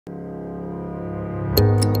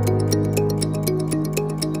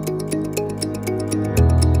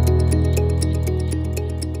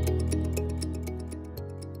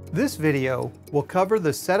This video will cover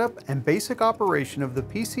the setup and basic operation of the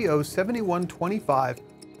PCO-7125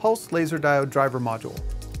 pulsed laser diode driver module.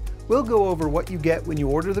 We'll go over what you get when you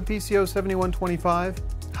order the PCO-7125,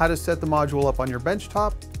 how to set the module up on your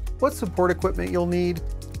benchtop, what support equipment you'll need,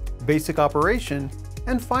 basic operation,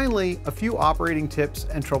 and finally, a few operating tips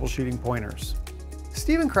and troubleshooting pointers.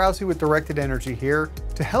 Stephen Krause with Directed Energy here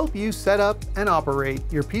to help you set up and operate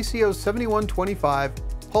your PCO-7125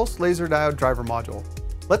 pulsed laser diode driver module.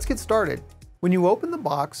 Let's get started. When you open the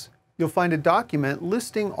box, you'll find a document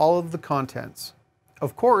listing all of the contents.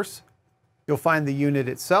 Of course, you'll find the unit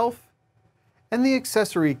itself and the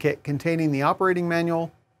accessory kit containing the operating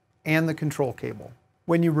manual and the control cable.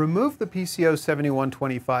 When you remove the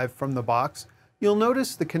PCO-7125 from the box, you'll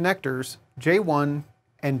notice the connectors J1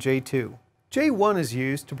 and J2. J1 is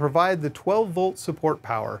used to provide the 12-volt support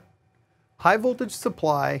power, high voltage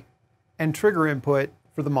supply, and trigger input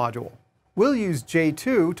for the module. We'll use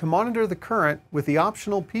J2 to monitor the current with the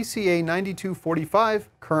optional PCA-7225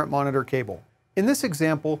 current monitor cable. In this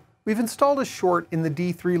example, we've installed a short in the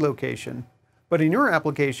D3 location, but in your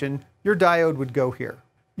application, your diode would go here.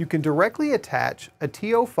 You can directly attach a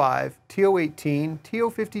TO5, TO18,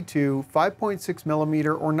 TO52, 5.6mm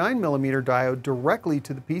or 9mm diode directly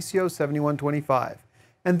to the PCO-7125,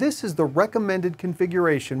 and this is the recommended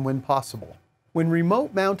configuration when possible. When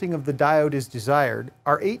remote mounting of the diode is desired,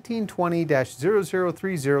 our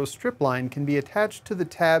 1820-0030 strip line can be attached to the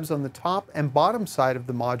tabs on the top and bottom side of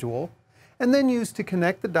the module, and then used to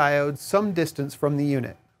connect the diode some distance from the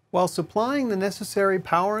unit. While supplying the necessary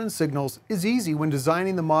power and signals is easy when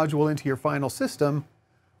designing the module into your final system,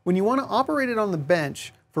 when you want to operate it on the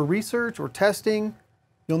bench for research or testing,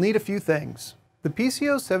 you'll need a few things. The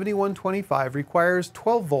PCO-7125 requires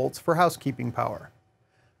 12 volts for housekeeping power.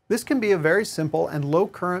 This can be a very simple and low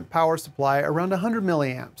current power supply around 100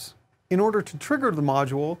 milliamps. In order to trigger the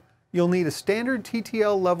module, you'll need a standard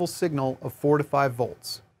TTL level signal of 4 to 5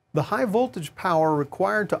 volts. The high voltage power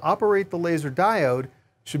required to operate the laser diode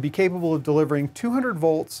should be capable of delivering 200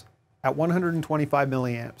 volts at 125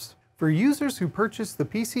 milliamps. For users who purchase the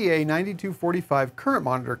PCA-9245 current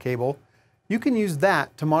monitor cable, you can use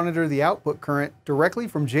that to monitor the output current directly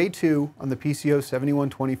from J2 on the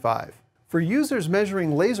PCO-7125. For users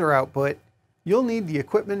measuring laser output, you'll need the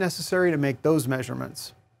equipment necessary to make those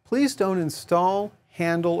measurements. Please don't install,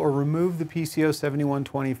 handle, or remove the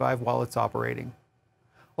PCO-7125 while it's operating.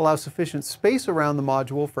 Allow sufficient space around the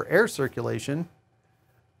module for air circulation.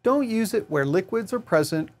 Don't use it where liquids are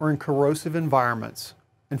present or in corrosive environments.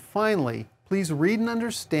 And finally, please read and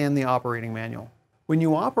understand the operating manual. When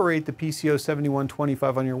you operate the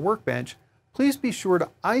PCO-7125 on your workbench, please be sure to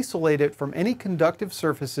isolate it from any conductive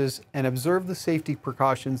surfaces and observe the safety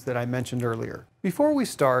precautions that I mentioned earlier. Before we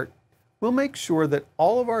start, we'll make sure that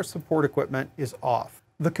all of our support equipment is off.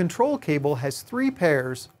 The control cable has 3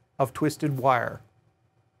 pairs of twisted wire.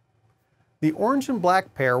 The orange and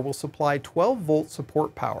black pair will supply 12-volt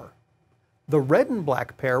support power. The red and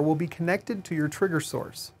black pair will be connected to your trigger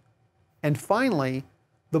source. And finally,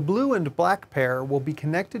 the blue and black pair will be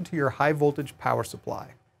connected to your high-voltage power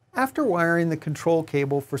supply. After wiring the control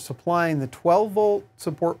cable for supplying the 12-volt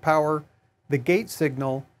support power, the gate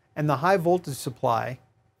signal, and the high-voltage supply,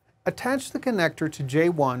 attach the connector to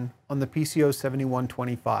J1 on the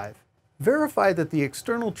PCO-7125. Verify that the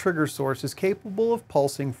external trigger source is capable of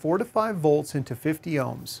pulsing 4 to 5 volts into 50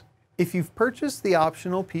 ohms. If you've purchased the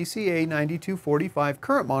optional PCA-9245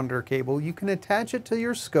 current monitor cable, you can attach it to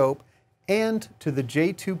your scope and to the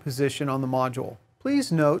J2 position on the module.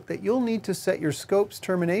 Please note that you'll need to set your scope's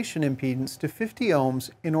termination impedance to 50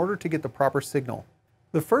 ohms in order to get the proper signal.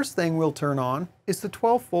 The first thing we'll turn on is the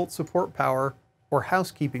 12-volt support power or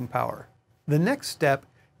housekeeping power. The next step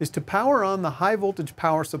is to power on the high voltage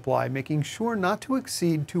power supply, making sure not to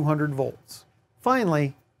exceed 200 volts.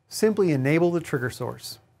 Finally, simply enable the trigger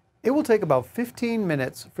source. It will take about 15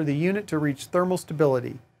 minutes for the unit to reach thermal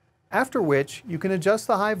stability, after which you can adjust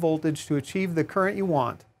the high voltage to achieve the current you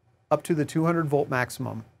want, up to the 200 volt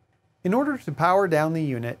maximum. In order to power down the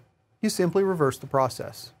unit, you simply reverse the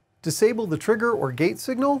process. Disable the trigger or gate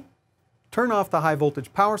signal, turn off the high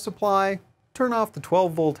voltage power supply, turn off the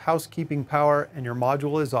 12 volt housekeeping power, and your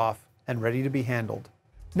module is off and ready to be handled.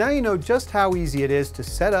 Now you know just how easy it is to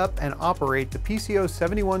set up and operate the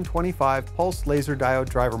PCO-7125 pulsed laser diode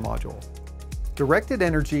driver module. Directed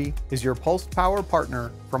Energy is your pulsed power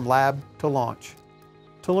partner from lab to launch.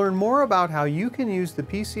 To learn more about how you can use the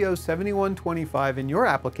PCO-7125 in your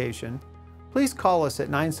application, please call us at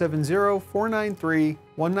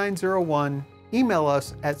 970-493-1901 email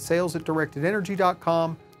us at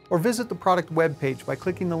sales@directedenergy.com, or visit the product webpage by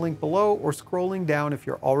clicking the link below or scrolling down if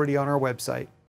you're already on our website.